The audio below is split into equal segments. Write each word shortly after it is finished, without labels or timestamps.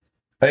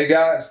Hey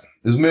guys,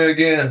 it's me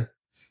again.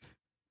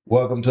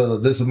 Welcome to the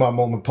This Is My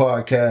Moment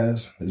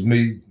podcast. It's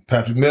me,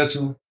 Patrick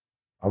Mitchell.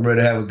 I'm ready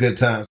to have a good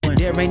time.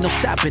 There ain't no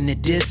stopping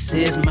it. This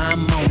is my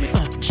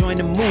moment. Join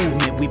the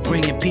movement. We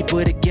bringing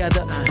people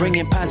together,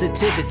 bringing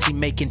positivity,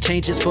 making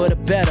changes for the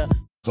better.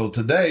 So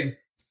today,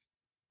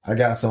 I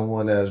got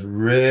someone that's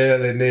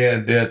really near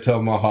and dear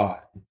to my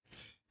heart.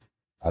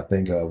 I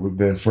think we've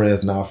been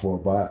friends now for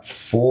about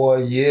 4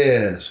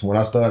 years. When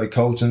I started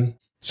coaching,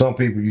 some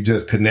people you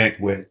just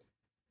connect with,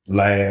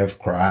 laugh,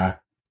 cry,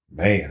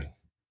 man,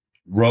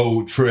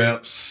 road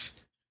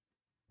trips.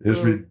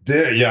 It's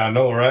ridiculous. Yeah, I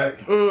know, right?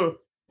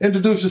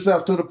 Introduce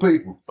yourself to the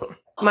people.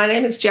 My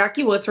name is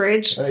Jackie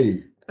Wuthrich.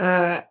 Hey.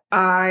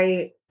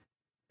 I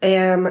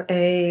am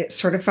a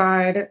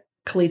certified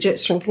collegiate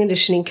strength and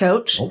conditioning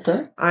coach.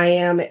 Okay. I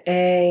am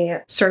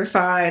a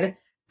certified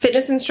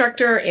fitness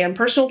instructor and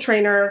personal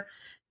trainer,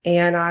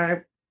 and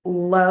I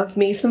love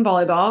me some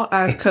volleyball.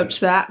 I've coached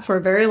that for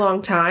a very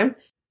long time.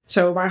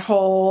 So my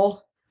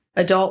whole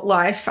adult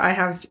life, I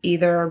have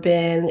either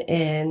been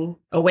in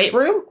a weight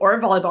room or a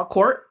volleyball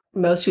court.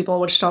 Most people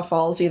in Wichita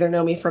Falls either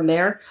know me from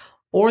there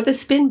or the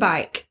spin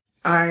bike.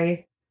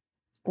 I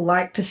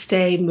like to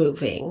stay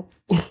moving.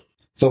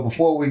 So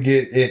before we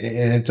get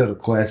into the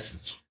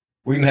questions,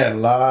 we had a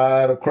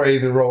lot of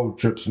crazy road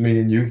trips, me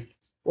and you.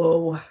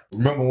 Whoa.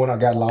 Remember when I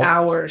got lost?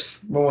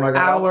 Hours. Remember when I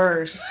got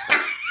Hours.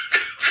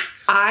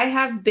 I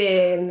have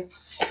been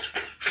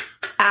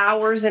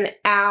hours and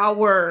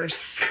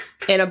hours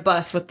in a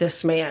bus with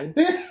this man.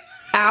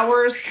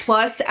 Hours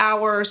plus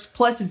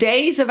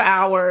days of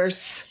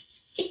hours.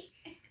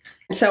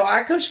 So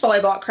I coach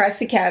volleyball at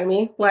Christ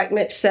Academy, like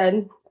Mitch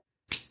said.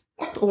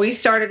 We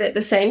started at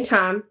the same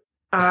time.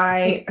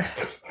 I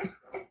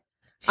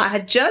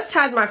had just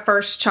had my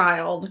first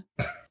child.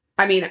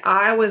 I mean,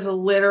 I was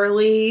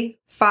literally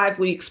 5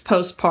 weeks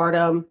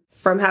postpartum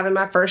from having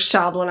my first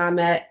child when I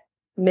met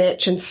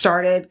Mitch and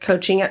started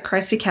coaching at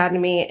Christ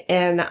Academy.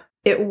 And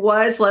it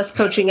was less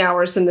coaching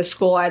hours than the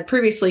school I had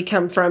previously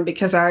come from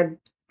because I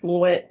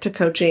went to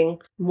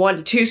coaching 1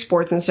 to 2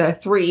 sports instead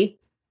of 3.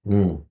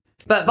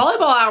 But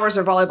volleyball hours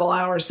are volleyball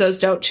hours. Those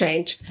don't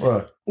change.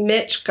 Right.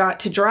 Mitch got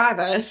to drive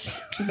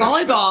us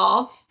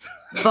volleyball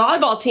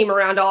team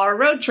around all our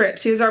road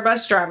trips. He was our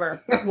bus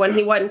driver when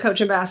he wasn't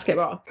coaching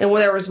basketball. And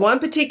when there was one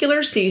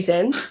particular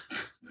season,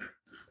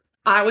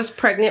 I was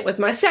pregnant with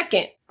my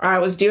second. I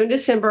was due in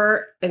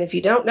December. And if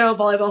you don't know,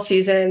 volleyball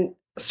season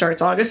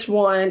starts August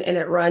 1 and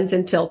it runs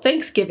until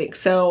Thanksgiving.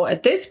 So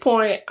at this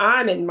point,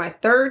 I'm in my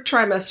 3rd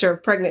trimester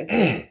of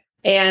pregnancy.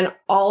 And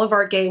all of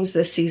our games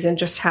this season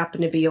just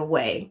happened to be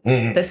away.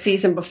 The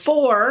season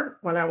before,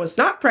 when I was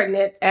not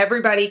pregnant,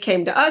 everybody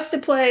came to us to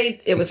play.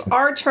 It was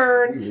our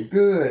turn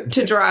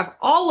to drive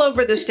all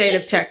over the state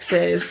of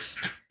Texas.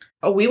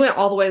 We went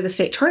all the way to the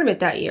state tournament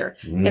that year.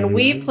 And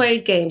we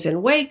played games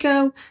in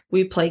Waco.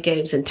 We played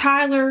games in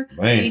Tyler.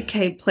 We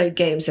played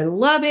games in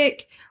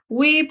Lubbock.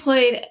 We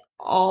played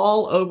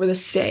all over the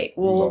state.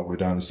 All the way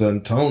down to San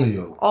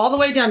Antonio. All the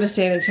way down to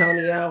San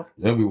Antonio.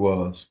 There we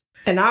was.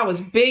 And I was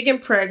big and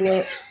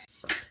pregnant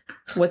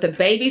with a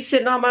baby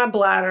sitting on my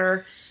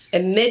bladder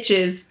and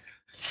Mitch's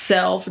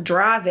self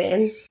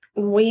driving.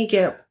 We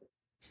get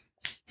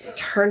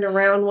turned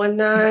around one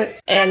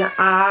night and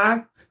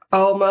I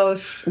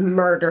almost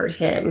murdered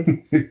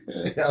him.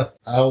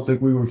 I don't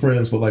think we were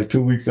friends for like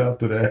 2 weeks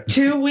after that.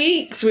 2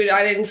 weeks.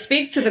 I didn't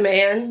speak to the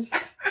man.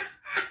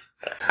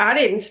 I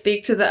didn't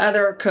speak to the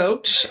other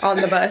coach on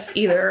the bus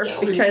either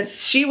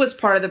because she was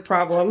part of the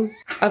problem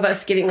of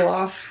us getting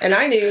lost. And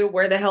I knew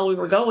where the hell we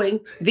were going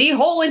the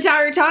whole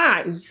entire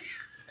time.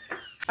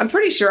 I'm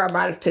pretty sure I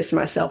might have pissed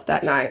myself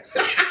that night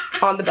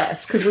on the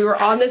bus because we were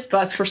on this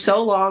bus for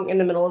so long in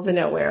the middle of the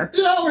nowhere.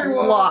 Yeah, we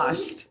was.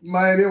 Lost.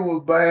 Man, it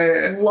was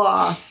bad.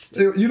 Lost.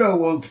 You know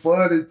what was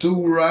funny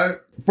too, right?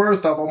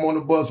 First off, I'm on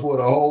the bus with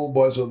a whole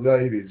bunch of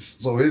ladies.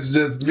 So it's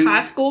just me.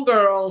 High school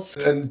girls.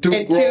 And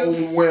two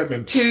grown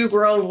women. 2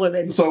 grown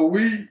women. So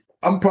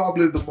I'm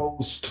probably the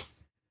most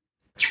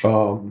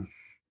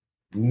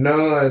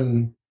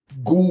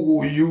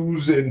non-Google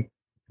using,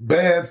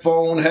 bad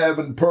phone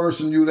having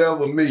person you'd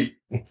ever meet.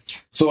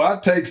 So I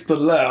takes the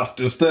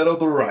left instead of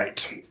the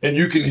right. And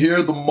you can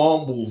hear the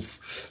mumbles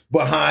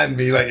behind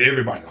me, like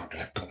everybody, what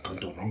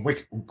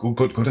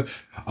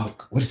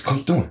is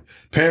Coach doing?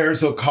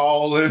 Parents are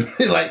calling,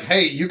 like,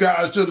 hey, you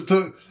guys should have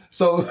took.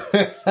 So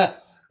an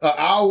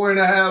hour and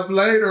a half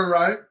later,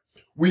 right,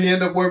 we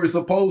end up where we're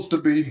supposed to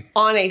be.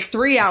 On a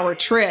 3-hour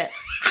trip.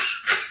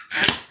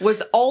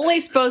 Was only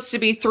supposed to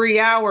be 3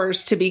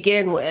 hours to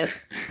begin with.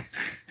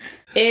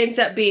 Ends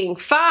up being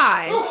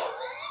 5.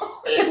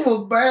 It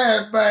was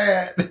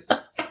bad.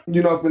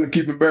 You're not going to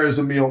keep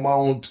embarrassing me on my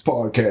own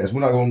podcast.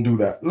 We're not going to do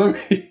that.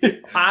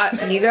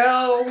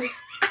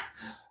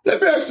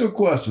 Let me ask you a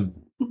question.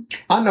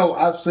 I know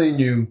I've seen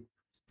you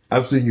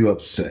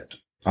upset.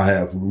 I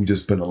have. We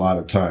just spent a lot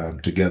of time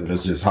together.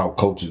 That's just how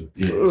coaching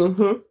is.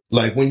 Mm-hmm.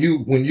 Like when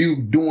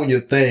you doing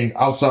your thing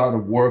outside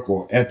of work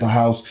or at the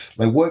house,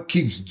 like what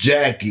keeps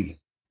Jackie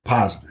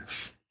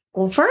positive?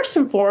 Well, first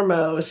and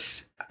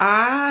foremost,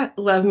 I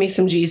love me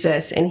some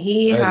Jesus, and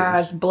he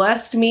has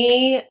blessed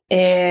me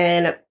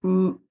in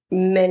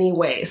many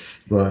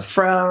ways. Right.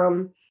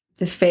 From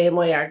the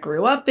family I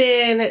grew up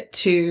in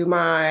to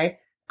my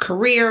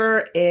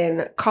career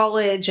in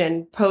college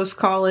and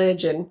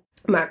post-college and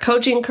my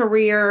coaching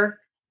career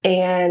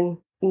and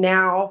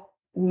now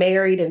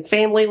married and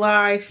family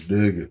life.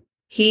 Dig it.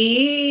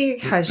 He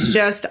has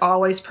just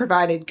always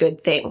provided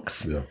good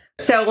things. Yeah.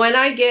 So when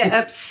I get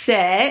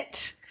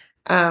upset,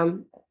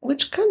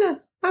 which kind of,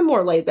 I'm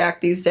more laid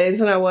back these days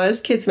than I was.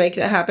 Kids make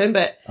that happen.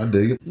 But I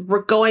dig it.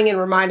 We're going and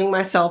reminding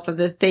myself of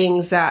the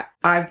things that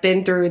I've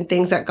been through and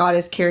things that God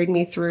has carried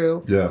me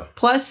through. Yeah.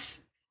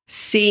 Plus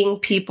seeing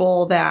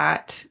people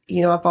that,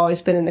 I've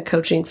always been in the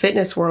coaching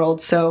fitness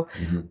world. So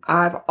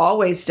I've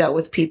always dealt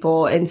with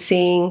people, and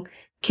seeing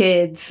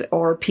kids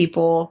or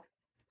people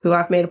who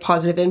I've made a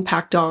positive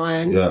impact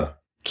on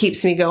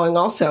keeps me going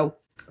also.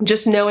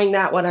 Just knowing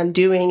that what I'm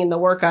doing and the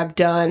work I've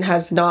done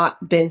has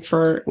not been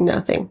for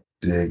nothing.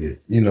 Dig it.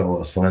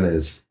 What's funny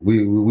is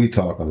we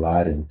talk a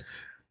lot, and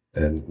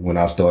when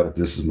I started,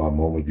 this is my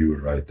moment, you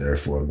were right there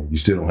for me. You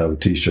still don't have a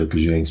t-shirt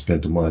because you ain't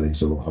spent the money,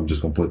 so I'm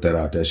just gonna put that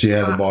out there. She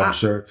hasn't bought a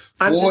shirt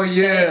 4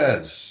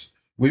 years.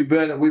 We've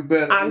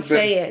been.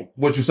 Saying.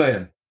 What you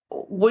saying?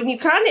 When you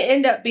kind of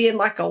end up being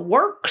like a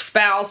work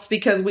spouse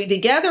because we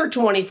together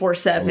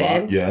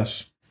 24/7.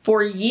 Yes.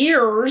 For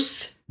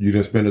years. You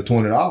didn't spend the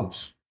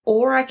 $20.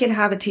 Or I could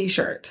have a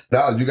t-shirt.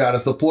 Now you got to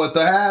support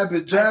the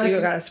habit, Jackie. I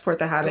do got to support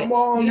the habit. Come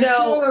on,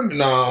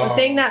 the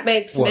thing that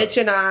makes Mitch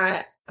and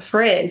I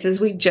friends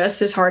is we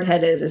just as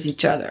hard-headed as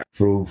each other.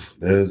 Proof.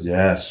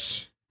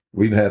 Yes.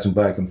 We've had some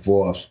back and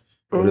forths,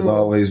 but it's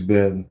always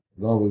been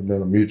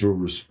a mutual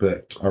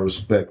respect. I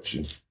respect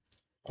you.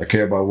 I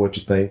care about what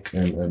you think,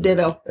 and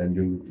ditto. And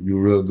you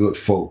real good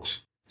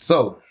folks.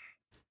 So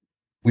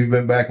we've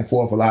been back and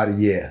forth a lot of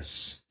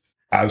years.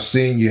 I've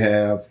seen you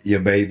have your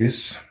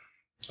babies.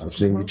 I've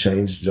seen you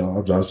change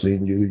jobs. I've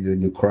seen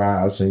you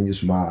cry. I've seen you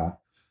smile.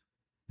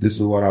 This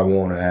is what I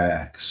want to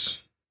ask.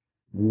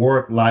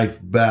 Work-life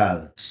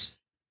balance.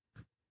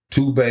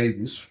 2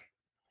 babies,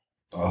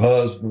 a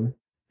husband,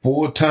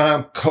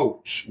 full-time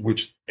coach,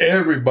 which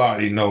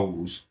everybody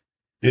knows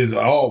is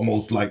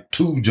almost like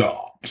 2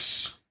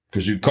 jobs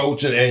because you're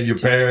coaching and you're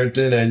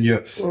parenting and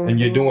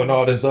you're doing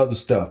all this other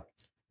stuff.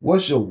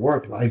 What's your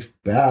work-life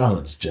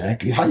balance,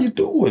 Jackie? How you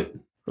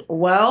doing?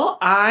 Well,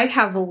 I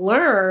have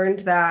learned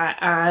that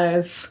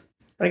as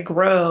I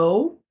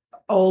grow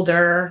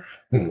older,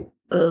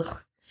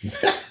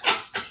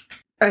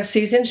 as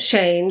seasons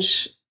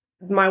change,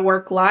 my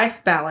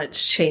work-life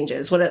balance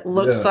changes. What it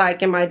looks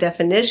like and my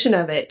definition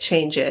of it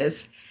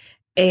changes.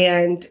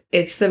 And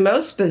it's the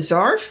most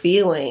bizarre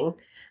feeling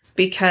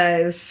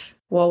because,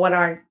 when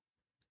I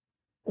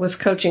was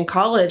coaching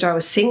college, I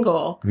was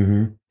single.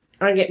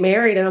 I get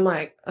married and I'm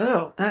like,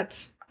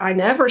 I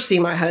never see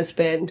my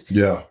husband.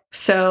 Yeah.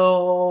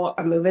 So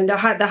I move into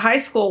the high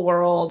school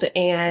world,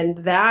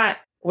 and that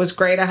was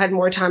great. I had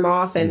more time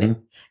off,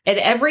 and at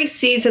every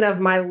season of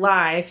my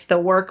life, the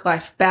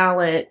work-life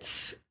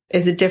balance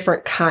is a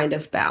different kind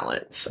of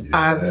balance.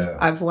 Yeah.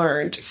 I've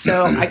learned.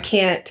 So I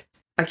can't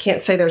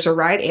say there's a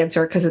right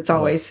answer because it's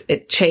always,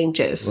 it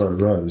changes.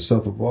 Right. It's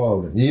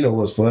self-evolving. You know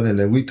what's funny? And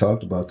then we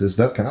talked about this.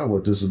 That's kind of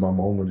what This Is My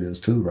Moment is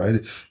too, right?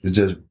 It's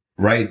just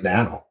right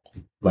now.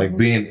 Like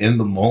being in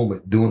the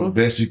moment, doing the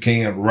best you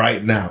can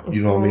right now.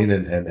 You know what I mean?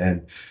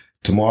 And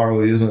tomorrow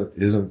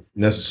isn't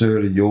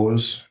necessarily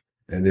yours.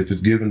 And if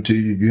it's given to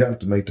you, you have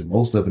to make the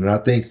most of it. And I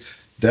think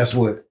that's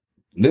what,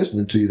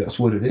 listening to you, that's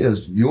what it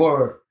is.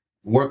 Your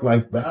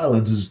work-life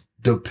balance is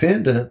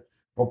dependent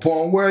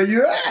upon where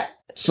you're at.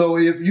 So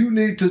if you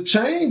need to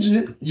change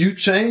it, you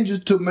change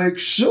it to make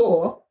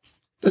sure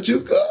that you're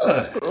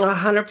good.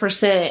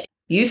 100%.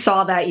 You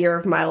saw that year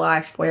of my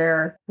life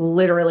where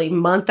literally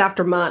month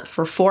after month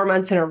for 4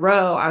 months in a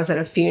row, I was at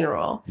a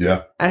funeral.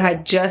 Yeah. I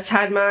had just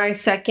had my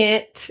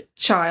second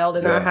child,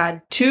 and I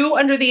had 2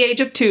 under the age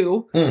of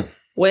 2,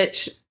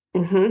 which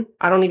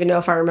I don't even know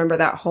if I remember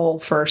that whole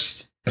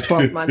first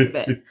 12 months of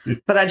it.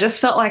 But I just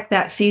felt like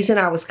that season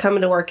I was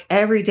coming to work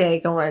every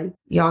day going,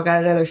 y'all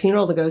got another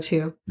funeral to go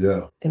to.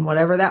 Yeah. And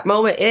whatever that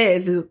moment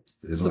is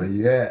where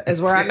you at. Is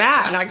where I'm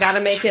at. And I got to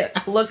make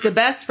it look the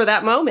best for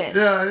that moment.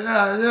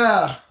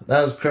 Yeah.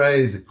 That was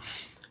crazy.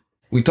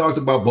 We talked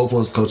about both of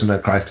us coaching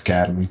at Christ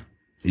Academy.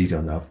 Easy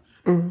enough.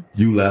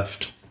 You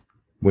left,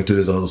 went to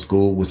this other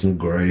school with some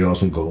gray or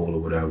some gold or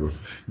whatever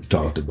you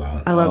talked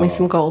about. I love me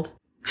some gold.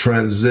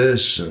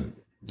 Transition.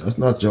 That's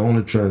not your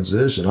only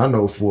transition. I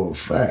know for a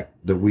fact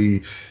that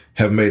we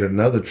have made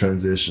another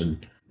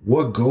transition.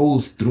 What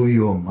goes through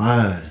your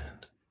mind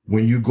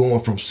when you're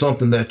going from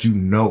something that you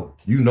know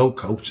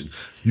coaching,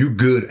 you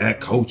good at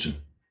coaching.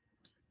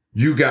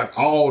 You got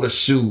all the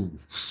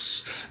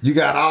shoes. You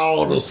got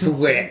all the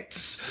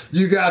sweats.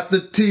 You got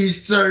the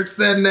t-shirts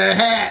and the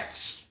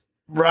hats,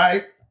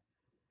 right?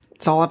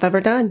 It's all I've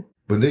ever done.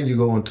 But then you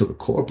go into the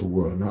corporate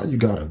world. Now you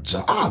got a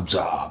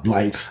job.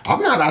 Like,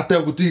 I'm not out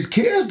there with these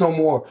kids no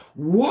more.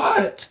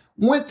 What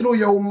went through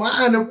your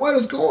mind and what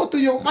is going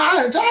through your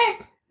mind,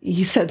 Jack?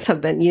 you said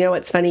something. You know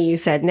what's funny? You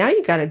said, now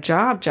you got a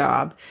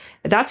job.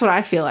 That's what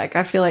I feel like.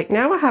 I feel like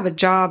now I have a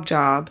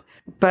job.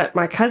 But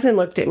my cousin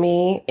looked at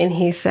me and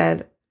he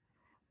said,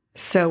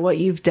 so what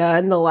you've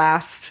done the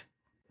last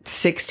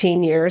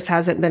 16 years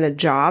hasn't been a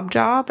job.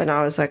 And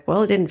I was like,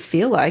 well, it didn't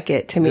feel like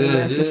it to me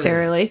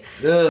necessarily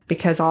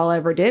because all I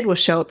ever did was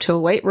show up to a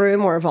weight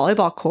room or a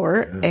volleyball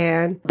court.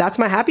 And that's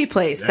my happy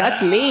place.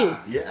 That's me.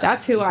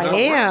 That's who I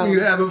am.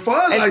 You're having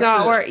fun. It's like not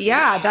this. work.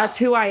 Yeah, that's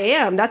who I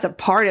am. That's a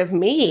part of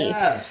me.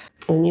 Yes.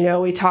 And,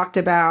 we talked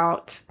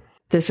about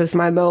this is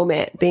my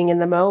moment, being in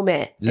the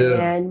moment. Yeah.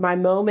 And my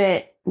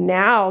moment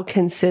now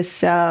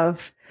consists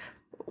of,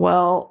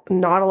 well,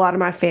 not a lot of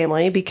my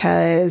family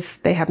because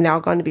they have now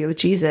gone to be with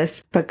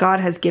Jesus. But God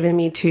has given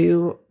me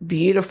two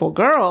beautiful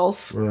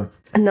girls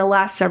in the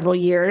last several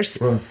years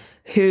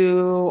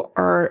who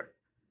are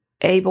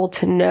able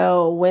to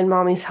know when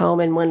mommy's home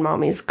and when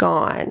mommy's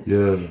gone.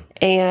 Yeah.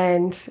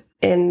 And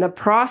in the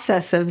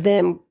process of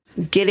them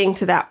getting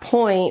to that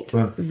point,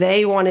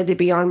 they wanted to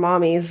be on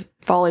mommy's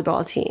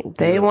volleyball team.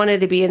 They wanted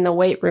to be in the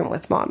weight room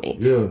with mommy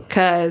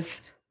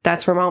because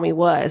that's where mommy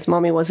was.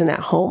 Mommy wasn't at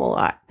home a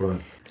lot.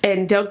 Right.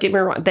 And don't get me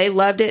wrong, they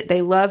loved it.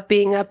 They loved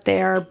being up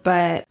there.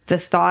 But the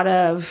thought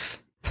of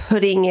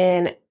putting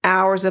in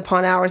hours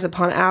upon hours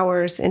upon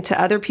hours into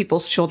other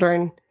people's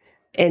children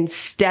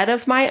instead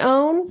of my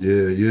own.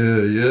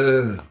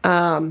 Yeah.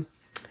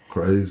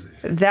 Crazy.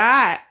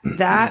 That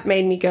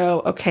made me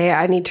go, okay,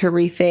 I need to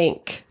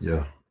rethink.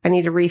 Yeah. I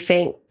need to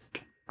rethink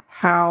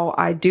how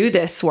I do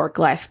this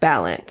work-life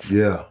balance.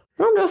 Yeah.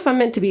 I don't know if I'm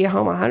meant to be at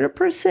home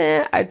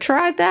 100%. I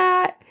tried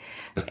that.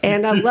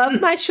 And I love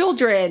my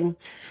children.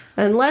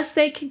 Unless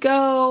they could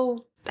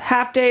go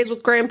half days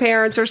with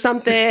grandparents or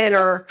something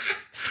or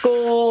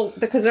school,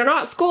 because they're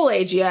not school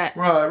age yet.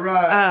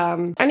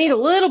 Right. I need a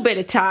little bit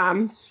of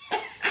time.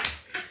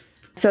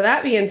 So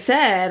that being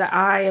said,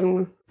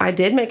 I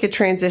did make a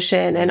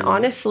transition, and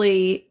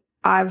honestly,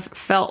 I've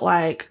felt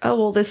like, oh,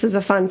 well, this is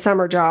a fun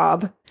summer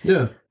job.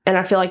 Yeah. And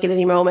I feel like at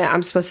any moment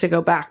I'm supposed to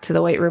go back to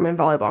the weight room and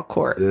volleyball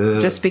court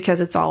just because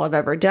it's all I've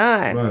ever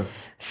done. Right.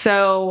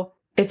 So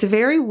it's a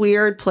very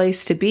weird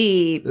place to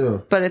be,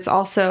 but it's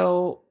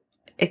also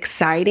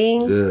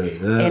exciting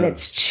and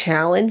it's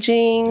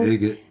challenging.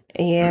 Dig it.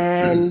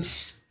 And,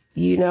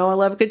 I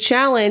love a good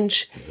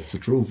challenge. That's the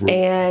truth.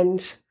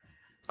 And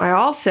I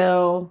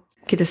also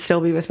get to still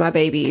be with my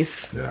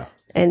babies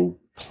and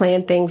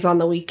plan things on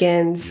the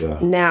weekends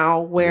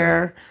now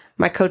where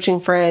my coaching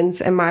friends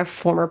and my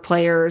former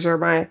players or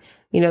my,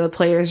 the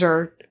players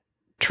are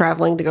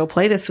traveling to go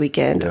play this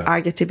weekend. I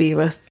get to be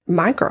with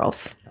my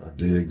girls. I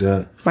dig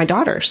that. My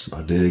daughters.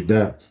 I dig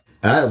that.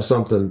 I have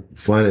something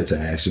funny to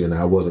ask you, and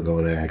I wasn't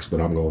going to ask, but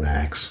I'm going to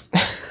ask.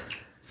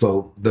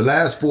 So the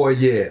last 4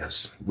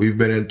 years, we've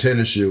been in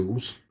tennis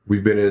shoes.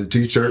 We've been in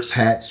T-shirts,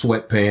 hats,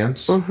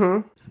 sweatpants,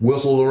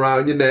 whistles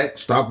around your neck,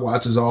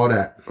 stopwatches, all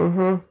that.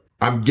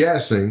 I'm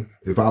guessing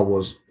if I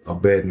was a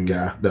betting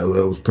guy, that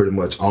was pretty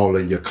much all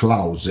in your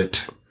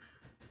closet,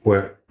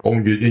 or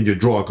in your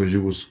drawer, because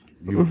you was.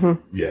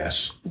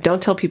 Yes.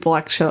 Don't tell people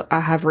I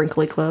have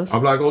wrinkly clothes.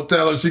 I'm not going to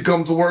tell her she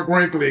comes to work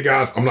wrinkly,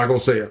 guys. I'm not going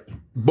to say it.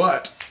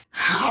 But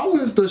how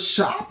is the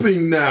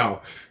shopping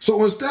now?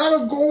 So instead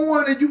of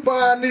going and you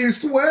buying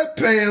these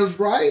sweatpants,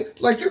 right?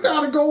 Like you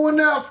got to go in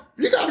there.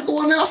 You got to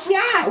go in there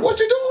fly. What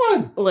you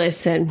doing?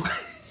 Listen,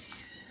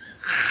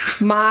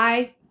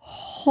 my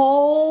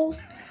whole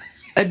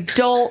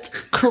adult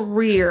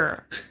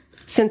career,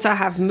 since I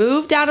have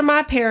moved out of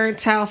my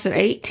parents' house at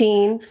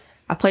 18,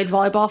 I played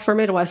volleyball for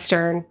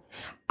Midwestern.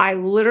 I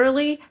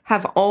literally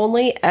have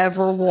only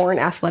ever worn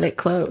athletic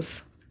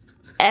clothes.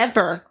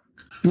 Ever.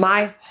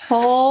 My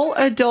whole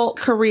adult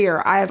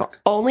career, I have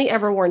only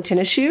ever worn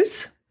tennis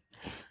shoes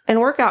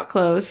and workout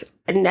clothes.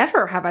 And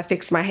never have I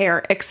fixed my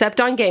hair except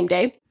on game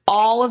day.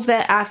 All of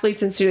the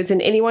athletes and students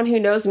and anyone who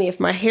knows me, if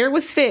my hair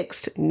was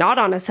fixed, not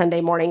on a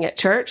Sunday morning at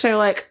church, they're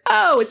like,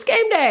 oh, it's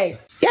game day.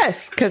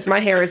 Yes, because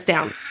my hair is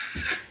down.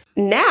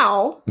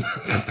 Now...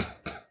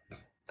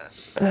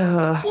 what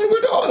are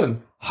we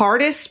doing?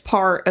 Hardest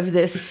part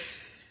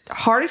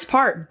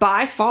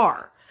by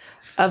far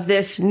of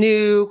this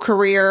new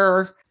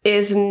career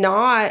is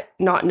not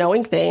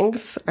knowing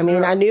things. I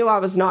mean, I knew I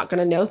was not going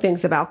to know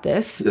things about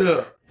this.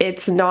 Yeah.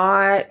 It's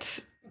not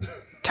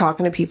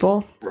talking to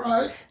people.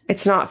 Right.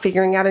 It's not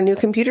figuring out a new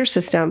computer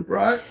system.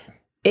 Right.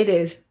 It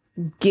is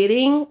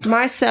getting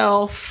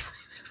myself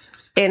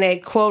in a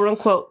quote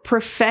unquote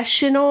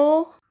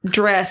professional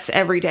dress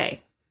every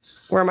day.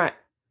 Where am I?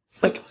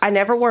 Like, I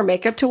never wore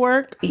makeup to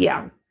work.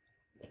 Yeah.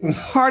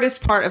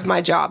 Hardest part of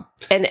my job.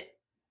 And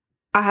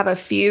I have a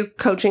few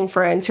coaching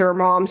friends who are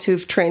moms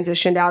who've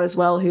transitioned out as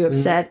well, who have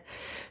said,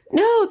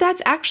 no,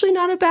 that's actually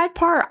not a bad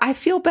part. I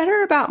feel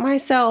better about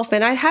myself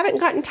and I haven't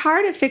gotten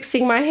tired of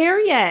fixing my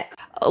hair yet.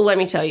 Let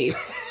me tell you,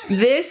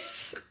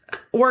 this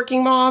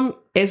working mom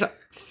is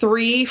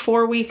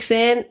 3-4 weeks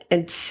in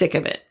and sick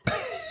of it.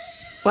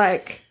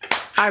 Like,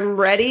 I'm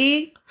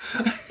ready.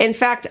 In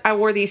fact, I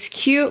wore these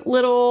cute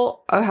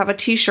little, I have a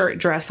t-shirt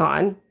dress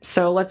on.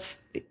 So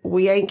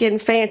we ain't getting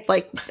fancy.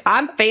 Like,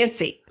 I'm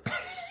fancy.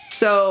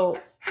 So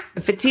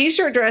if a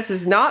t-shirt dress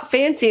is not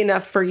fancy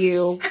enough for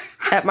you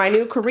at my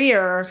new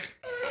career,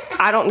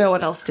 I don't know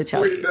what else to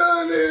tell you. We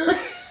done here.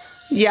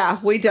 Yeah,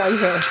 we done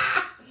here.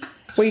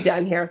 We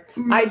done here.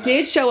 I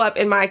did show up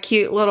in my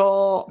cute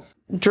little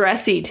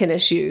dressy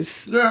tennis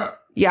shoes. Yeah.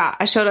 Yeah,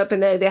 I showed up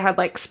and they had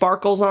like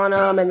sparkles on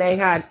them, and they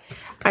had,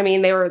 I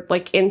mean, they were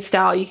like in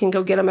style. You can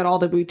go get them at all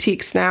the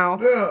boutiques now.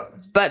 Yeah.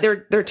 But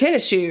they're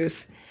tennis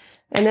shoes.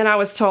 And then I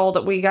was told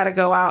that we got to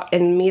go out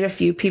and meet a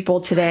few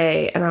people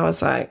today. And I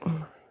was like,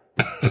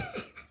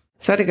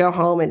 so I had to go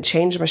home and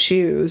change my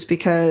shoes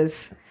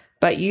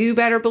but you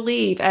better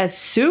believe as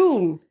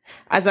soon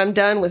as I'm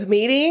done with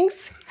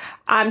meetings,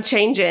 I'm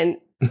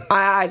changing.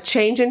 I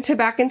change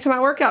back into my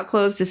workout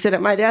clothes to sit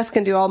at my desk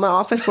and do all my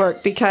office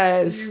work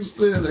because,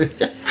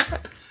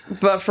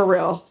 but for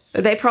real,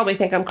 they probably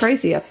think I'm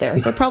crazy up there.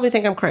 They probably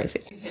think I'm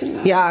crazy.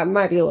 Yeah, I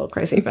might be a little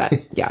crazy, but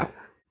yeah.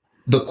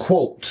 The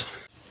quote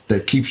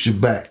that keeps you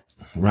back,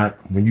 right?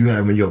 When you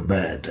having your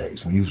bad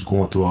days, when you was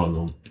going through all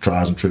those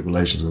trials and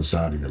tribulations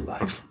inside of your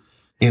life,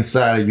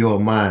 inside of your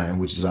mind,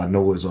 which is, I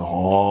know is a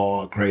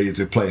hard,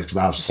 crazy place because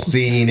I've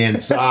seen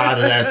inside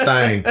of that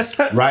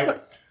thing, right?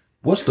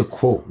 What's the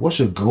quote? What's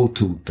your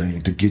go-to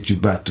thing to get you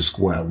back to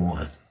square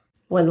one?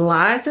 When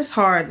life is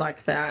hard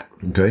like that.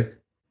 Okay.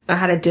 I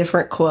had a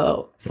different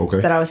quote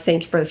that I was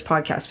thinking for this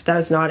podcast, but that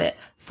is not it.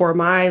 For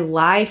my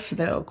life,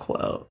 though,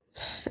 quote.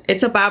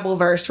 It's a Bible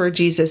verse where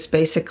Jesus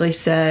basically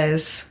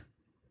says,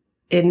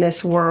 in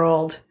this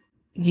world,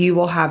 you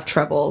will have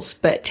troubles,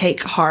 but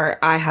take heart,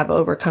 I have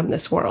overcome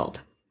this world.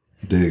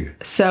 Dig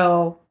it.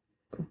 So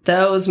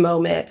those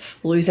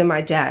moments, losing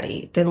my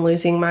daddy, then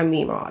losing my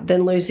Mima,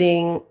 then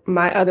losing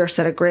my other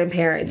set of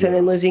grandparents, and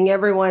then losing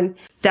everyone,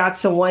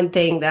 that's the one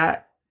thing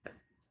that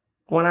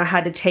when I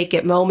had to take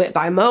it moment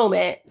by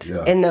moment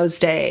in those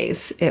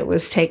days, it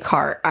was take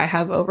heart. I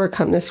have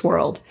overcome this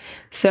world.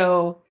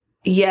 So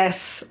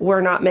yes,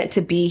 we're not meant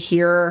to be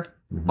here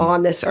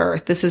on this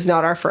earth. This is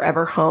not our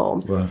forever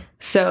home. Right.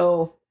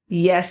 So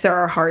yes, there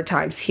are hard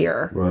times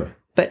here,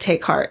 but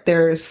take heart.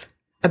 There's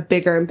a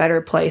bigger and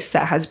better place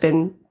that has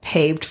been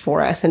paved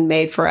for us and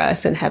made for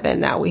us in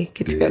heaven that we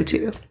get to go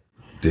to.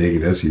 Dig it.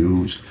 That's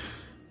huge.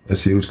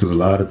 That's huge because a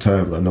lot of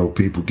times I know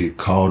people get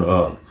caught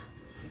up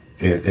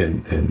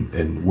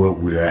in what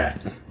we're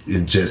at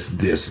in just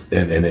this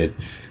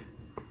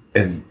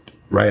and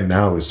right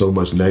now it's so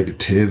much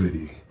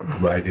negativity,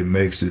 right? It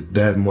makes it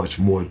that much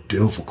more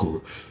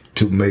difficult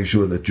to make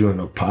sure that you're in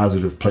a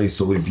positive place.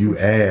 So if you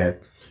add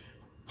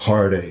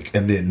heartache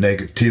and then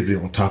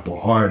negativity on top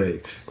of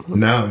heartache,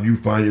 now you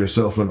find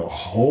yourself in a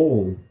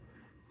hole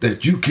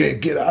that you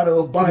can't get out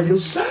of by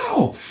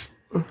yourself.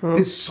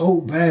 It's so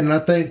bad. And I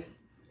think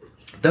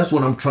that's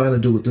what I'm trying to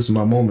do with This Is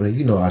My Moment.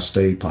 And I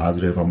stay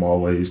positive. I'm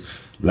always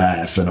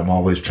laughing. I'm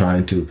always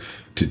trying to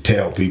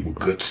tell people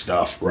good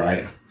stuff,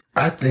 right?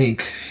 I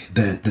think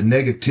that the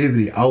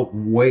negativity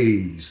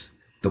outweighs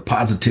the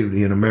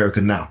positivity in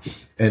America now.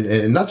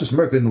 And not just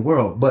America, in the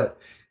world. But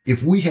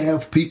if we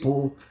have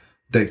people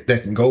that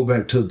can go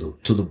back to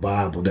the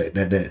Bible,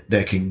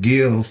 that can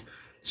give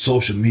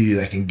social media,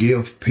 that can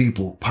give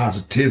people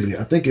positivity,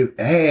 I think it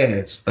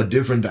adds a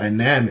different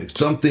dynamic,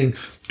 something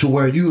to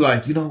where you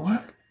like, you know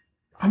what?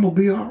 I'm going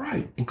to be all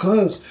right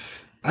because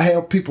I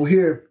have people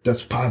here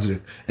that's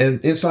positive.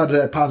 And inside of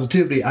that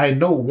positivity, I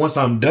know once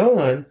I'm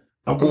done,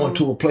 I'm going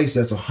to a place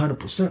that's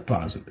 100%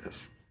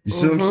 positive. You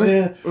see what I'm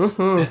saying?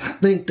 And I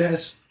think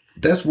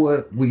that's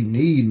what we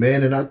need,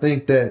 man. And I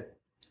think that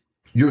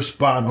you're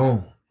spot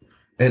on.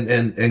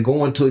 And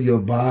going to your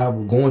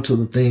Bible, going to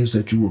the things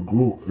that you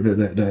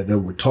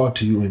that were taught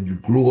to you and you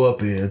grew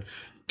up in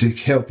to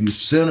help you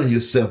center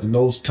yourself in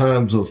those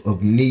times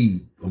of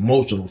need,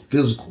 emotional,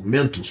 physical,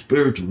 mental,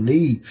 spiritual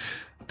need.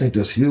 I think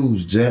that's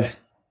huge, Jack.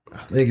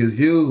 I think it's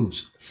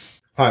huge.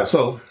 All right,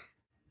 so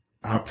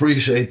I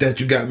appreciate that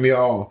you got me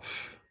all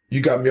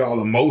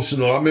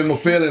emotional. I'm in my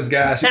feelings,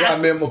 guys. You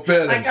got me in my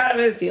feelings. I got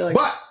him in feelings.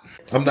 But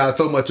I'm not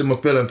so much in my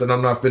feelings and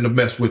I'm not finna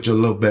mess with you a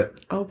little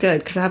bit. Oh,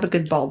 good, because I have a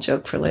good ball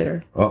joke for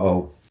later.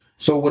 Uh-oh.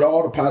 So with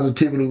all the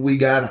positivity we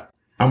got,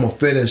 I'm going to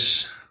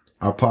finish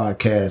our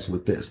podcast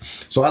with this.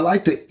 So I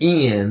like to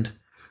end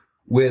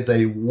with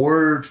a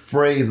word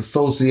phrase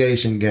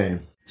association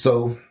game.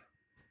 So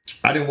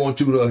I didn't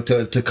want you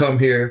to come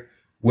here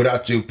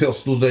without your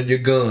pistols and your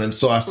guns.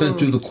 So I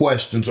sent you the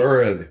questions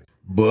early.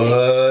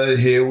 But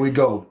here we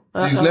go.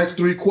 These next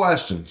 3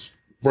 questions,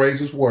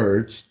 phrases,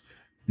 words,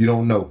 you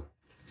don't know.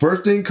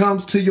 First thing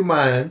comes to your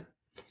mind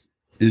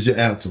is your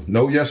answer.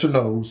 No yes or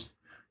no's.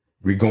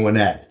 We're going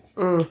at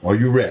it. Are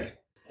you ready?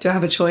 Do I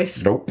have a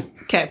choice? Nope.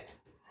 Okay,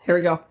 here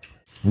we go.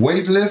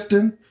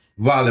 Weightlifting,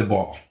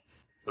 volleyball.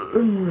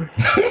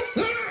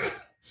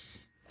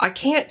 I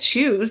can't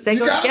choose. They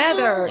go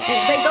together.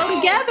 They go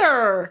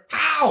together.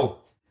 How?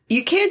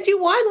 You can't do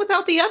one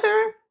without the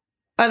other.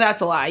 Oh,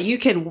 that's a lie. You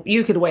could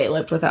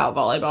weightlift without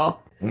volleyball.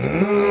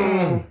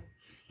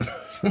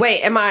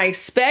 Wait, am I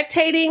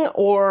spectating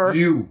or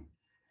you?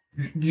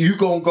 You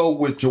gonna go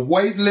with your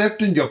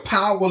weightlifting, your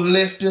power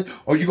lifting,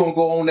 or you gonna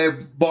go on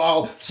that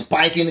ball,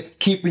 spiking,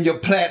 keeping your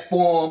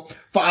platform,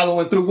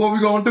 following through? What we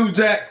gonna do,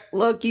 Jack?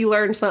 Look, you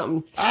learned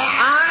something.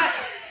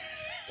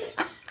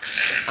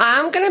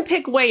 I'm going to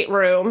pick weight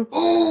room.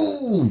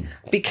 Ooh.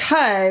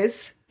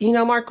 Because,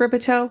 Mark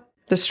Ripito,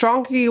 the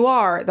stronger you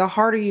are, the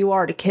harder you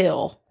are to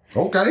kill.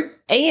 Okay.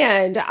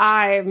 And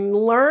I'm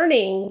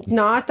learning,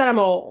 not that I'm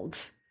old.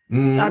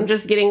 I'm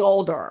just getting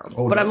older.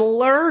 But I'm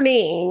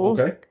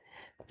learning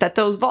that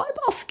those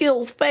volleyball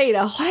skills fade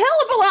a hell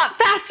of a lot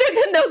faster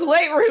than those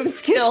weight room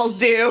skills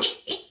do.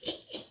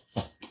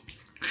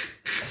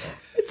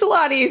 It's a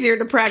lot easier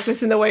to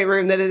practice in the weight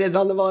room than it is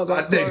on the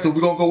volleyball court. So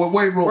we're going to go with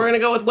weight room. We're going to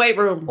go with weight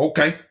room.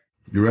 Okay.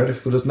 You ready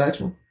for this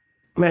next one?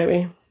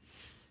 Maybe.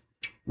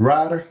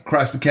 Ryder,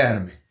 Christ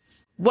Academy.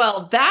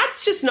 Well,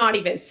 that's just not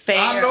even fair.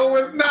 I know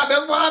it's not.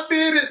 That's why I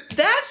did it.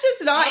 That's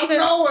just not even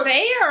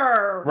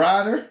fair.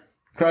 Ryder,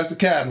 Christ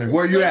Academy.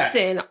 Where you at?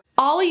 Listen,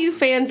 all of you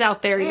fans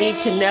out there need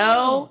to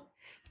know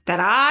that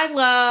I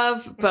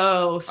love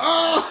both.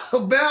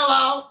 Oh, bail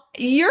out.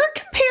 You're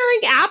comparing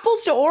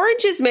apples to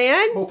oranges,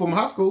 man. Both from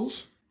high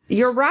schools.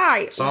 You're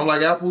right. Sound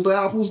like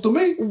apples to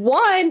me.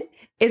 One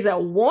is a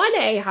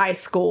 1A high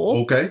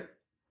school. Okay.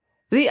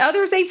 The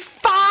other is a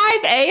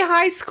 5A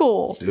high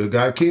school. Still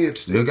got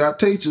kids. Still got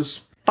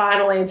teachers.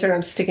 Final answer, and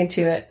I'm sticking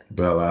to it.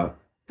 Bail out.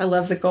 I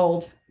love the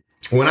gold.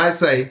 When I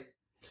say,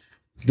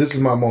 this is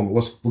my moment,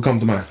 what comes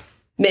to mind?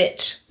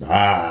 Mitch.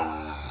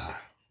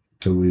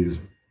 Too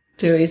easy.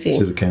 Too easy.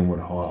 Should have came with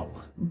a hard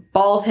one.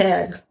 Bald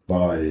head.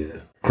 Oh,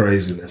 yeah.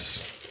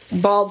 Craziness.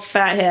 Bald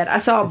fat head. I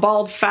saw a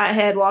bald fat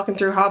head walking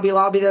through Hobby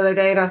Lobby the other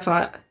day, and I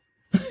thought,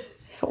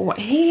 what?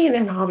 He ain't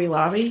in Hobby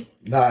Lobby.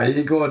 Nah, he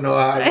ain't going no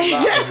Hobby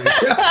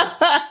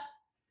Lobby.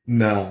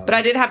 No. But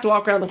I did have to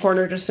walk around the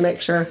corner just to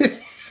make sure.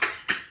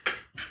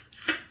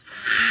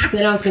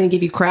 Then I was going to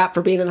give you crap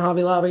for being in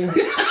Hobby Lobby.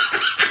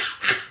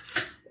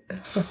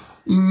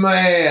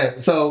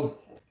 Man, so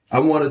I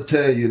want to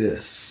tell you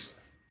this.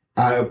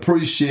 I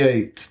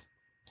appreciate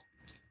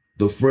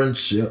the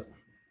friendship.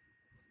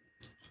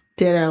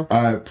 Ditto.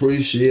 I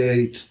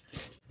appreciate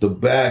the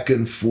back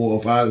and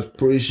forth. I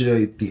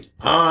appreciate the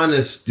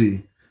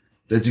honesty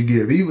that you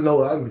give. Even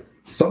though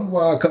some of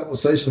our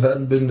conversations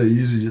haven't been the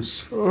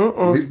easiest.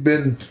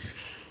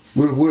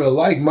 We're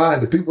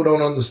like-minded. People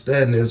don't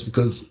understand this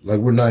because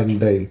we're night and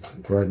day.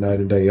 Right, night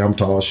and day. I'm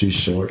tall, she's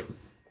short.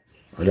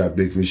 I got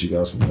big feet, she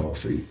got small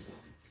feet.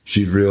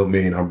 She's real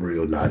mean, I'm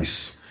real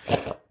nice.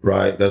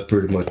 Right? That's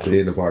pretty much the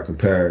end of our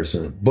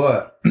comparison.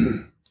 But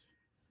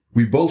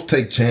we both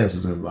take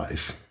chances in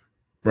life.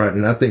 Right,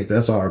 and I think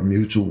that's our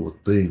mutual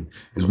thing,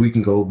 is we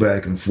can go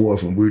back and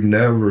forth and we're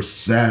never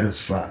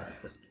satisfied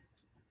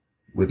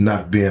with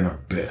not being our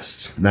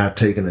best, not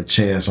taking a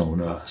chance on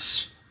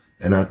us.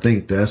 And I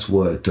think that's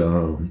what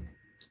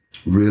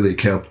really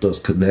kept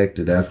us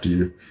connected after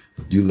you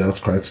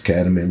left Christ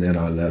Academy and then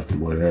I left or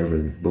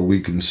whatever. But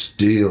we can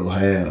still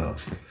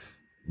have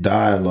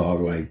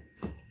dialogue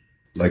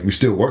like we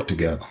still work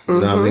together.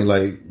 You know what I mean?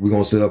 Like we're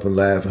going to sit up and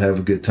laugh and have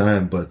a good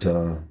time, but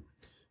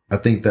I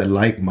think that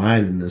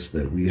like-mindedness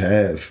that we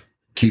have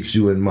keeps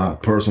you in my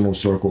personal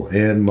circle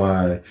and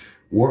my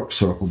work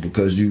circle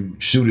because you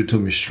shoot it to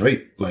me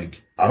straight.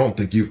 Like, I don't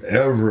think you've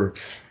ever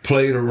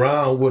played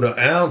around with an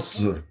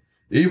answer.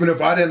 Even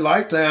if I didn't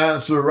like the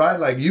answer, right?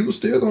 Like, you were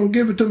still going to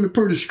give it to me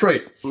pretty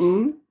straight.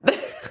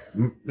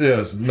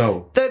 Yes,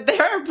 no.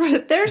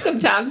 There's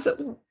sometimes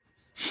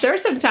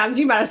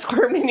you might have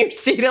squirmed in your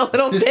seat a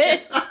little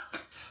bit.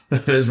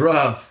 It's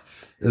rough.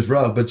 It's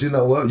rough. But you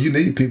know what? You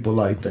need people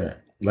like that.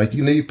 Like,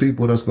 you need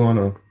people that's going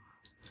to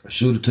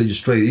shoot it to you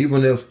straight,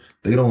 even if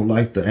they don't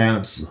like the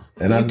answer.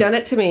 And You've done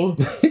it to me.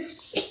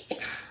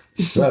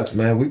 Sucks,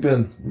 man. We've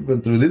been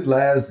through this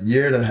last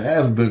year and a half.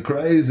 Has been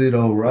crazy,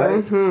 though,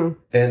 right?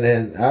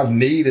 And I've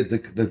needed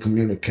the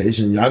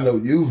communication. I know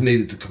you've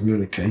needed the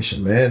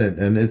communication, man.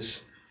 And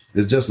it's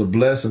just a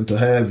blessing to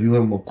have you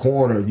in my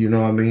corner, you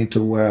know what I mean,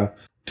 to I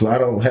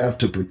don't have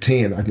to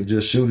pretend. I can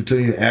just shoot it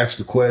to you, ask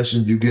the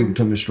questions, you give it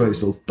to me straight.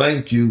 So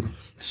thank you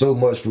so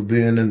much for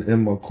being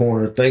in my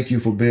corner. Thank you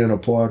for being a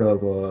part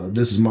of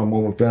This Is My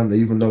Moment family,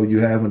 even though you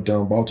haven't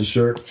bought the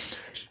shirt.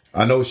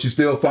 I know she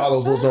still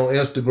follows us on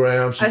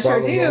Instagram. I sure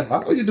do.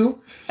 I know you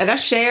do. And I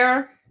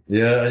share.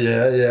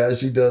 Yeah.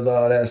 She does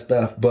all that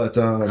stuff. But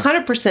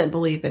 100%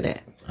 believe in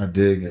it. I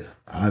dig it.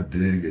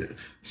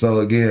 So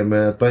again,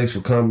 man, thanks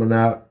for coming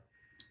out.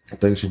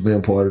 Thanks for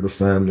being part of the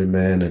family,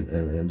 man.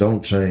 And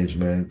don't change,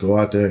 man. Go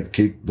out there and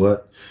kick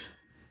butt.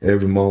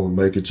 Every moment,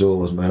 make it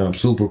yours, man. I'm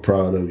super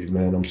proud of you,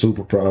 man. I'm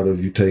super proud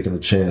of you taking a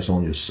chance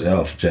on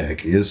yourself,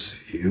 Jack. It's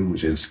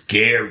huge and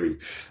scary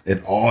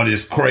and all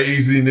this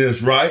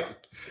craziness, right?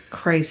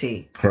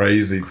 Crazy. All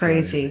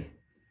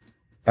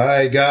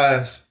right,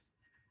 guys.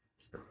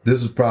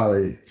 This is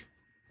probably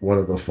one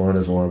of the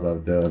funnest ones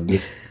I've done.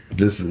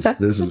 This is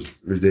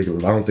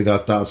ridiculous. I don't think I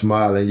stopped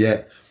smiling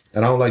yet.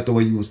 And I don't like the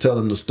way you was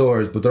telling the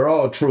stories, but they're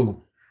all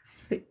true.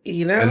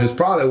 You know, and there's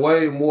probably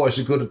way more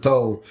she could have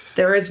told.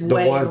 There is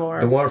way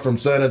more. The one from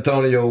San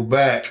Antonio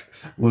back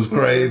was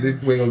crazy.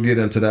 We ain't gonna get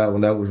into that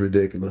one. That was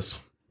ridiculous.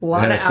 A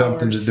lot It of had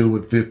something hours. to do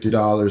with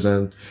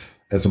 $50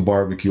 and some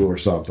barbecue or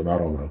something. I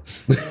don't know.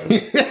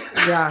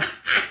 Yeah.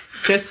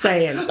 Just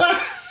saying.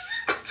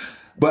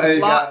 But hey,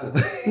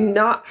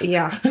 guys,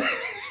 Yeah.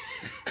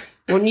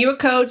 When you a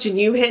coach and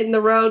you hitting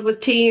the road with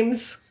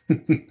teams,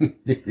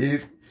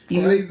 it's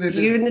you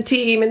crazy. and the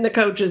team and the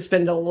coaches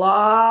spend a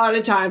lot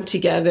of time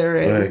together.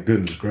 And Hey,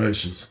 goodness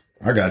gracious.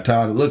 I got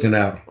tired of looking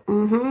at them.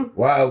 mm-hmm.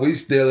 Why are we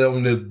still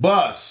on this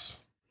bus?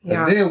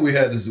 Yeah. And then we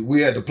had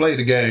to play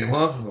the game,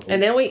 huh?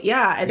 And then we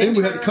had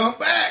to come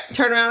back.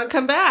 turn around and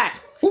come back.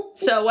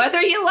 So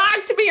whether you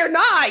liked me or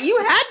not, you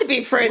had to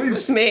be friends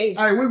with me.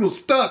 Hey, we were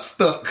stuck.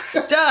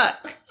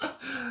 Stuck.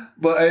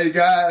 But hey,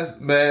 guys,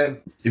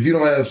 man, if you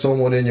don't have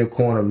someone in your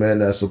corner, man,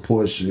 that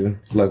supports you,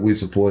 like we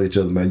support each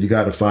other, man, you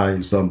got to find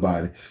you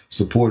somebody.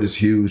 Support is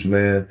huge,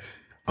 man.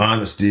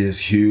 Honesty is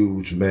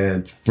huge,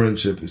 man.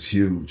 Friendship is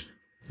huge.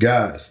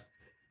 Guys,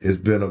 it's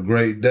been a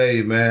great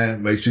day,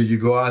 man. Make sure you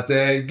go out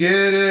there and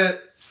get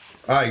it.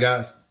 All right,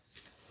 guys.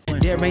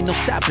 There ain't no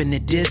stopping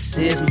it, this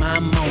is my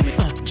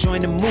moment. Join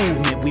the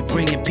movement, we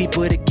bringing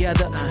people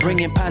together,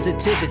 bringing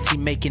positivity,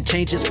 making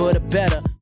changes for the better.